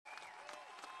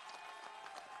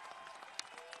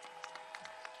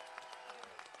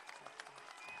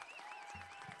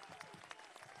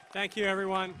Thank you,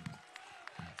 everyone.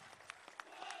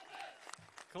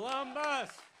 Columbus!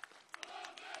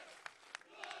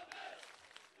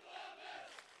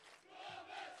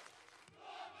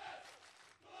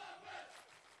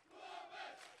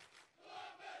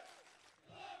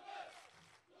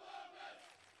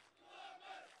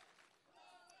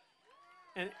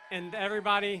 And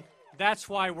everybody, that's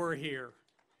why we're here.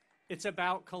 It's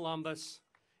about Columbus.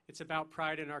 It's about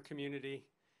pride in our community.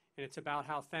 And it's about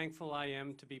how thankful I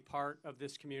am to be part of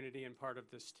this community and part of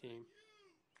this team.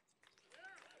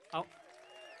 I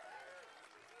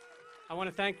want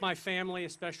to thank my family,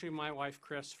 especially my wife,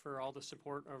 Chris, for all the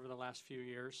support over the last few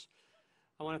years.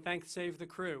 I want to thank Save the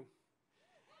Crew.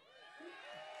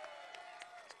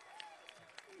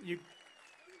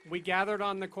 We gathered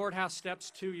on the courthouse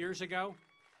steps 2 years ago,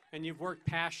 and you've worked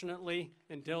passionately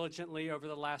and diligently over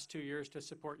the last 2 years to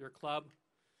support your club,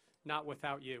 not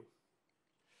without you.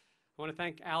 I want to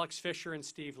thank Alex Fisher and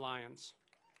Steve Lyons.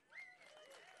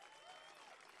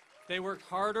 They worked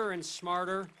harder and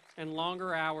smarter and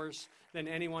longer hours than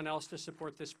anyone else to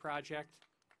support this project,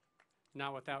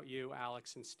 not without you,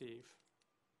 Alex and Steve.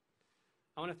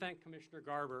 I want to thank Commissioner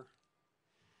Garber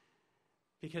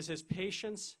because his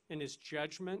patience and his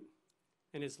judgment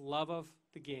and his love of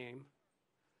the game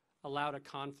allowed a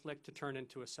conflict to turn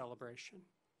into a celebration,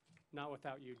 not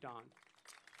without you, Don.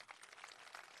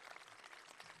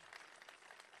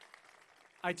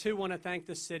 I too want to thank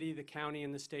the city, the county,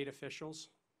 and the state officials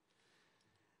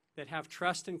that have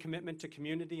trust and commitment to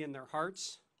community in their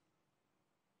hearts.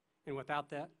 And without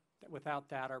that,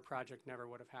 our project never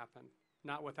would have happened,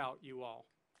 not without you all.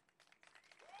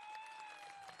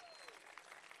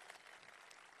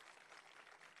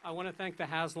 I want to thank the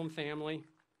Haslam family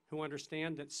who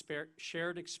understand that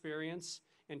shared experience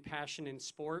and passion in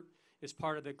sport is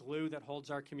part of the glue that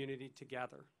holds our community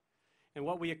together. And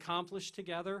what we accomplish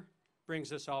together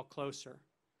brings us all closer.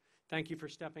 Thank you for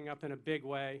stepping up in a big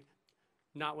way,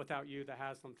 not without you, the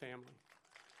Haslam family.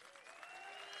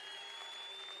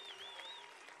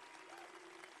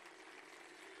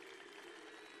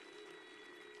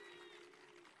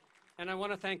 And I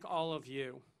want to thank all of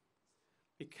you.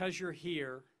 Because you're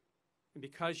here and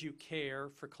because you care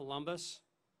for Columbus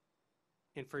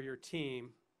and for your team,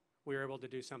 we were able to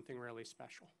do something really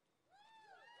special.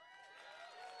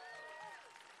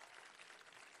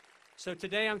 So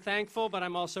today I'm thankful, but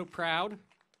I'm also proud.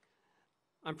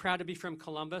 I'm proud to be from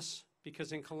Columbus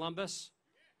because in Columbus,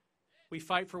 we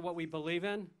fight for what we believe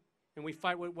in and we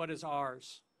fight with what is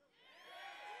ours.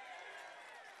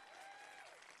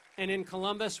 And in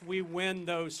Columbus, we win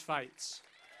those fights.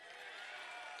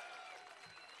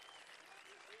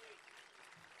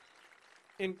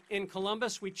 In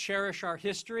Columbus, we cherish our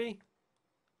history,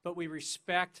 but we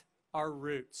respect our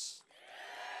roots.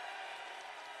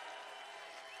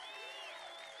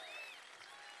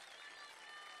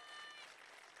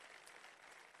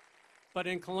 But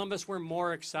in Columbus, we're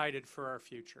more excited for our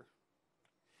future.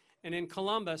 And in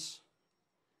Columbus,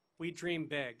 we dream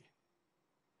big.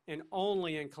 And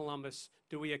only in Columbus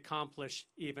do we accomplish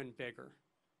even bigger.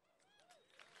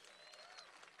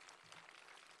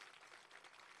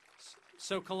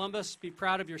 So Columbus, be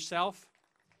proud of yourself,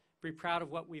 be proud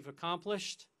of what we've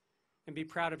accomplished, and be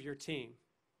proud of your team.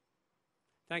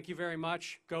 Thank you very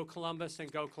much. Go Columbus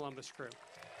and go Columbus Crew.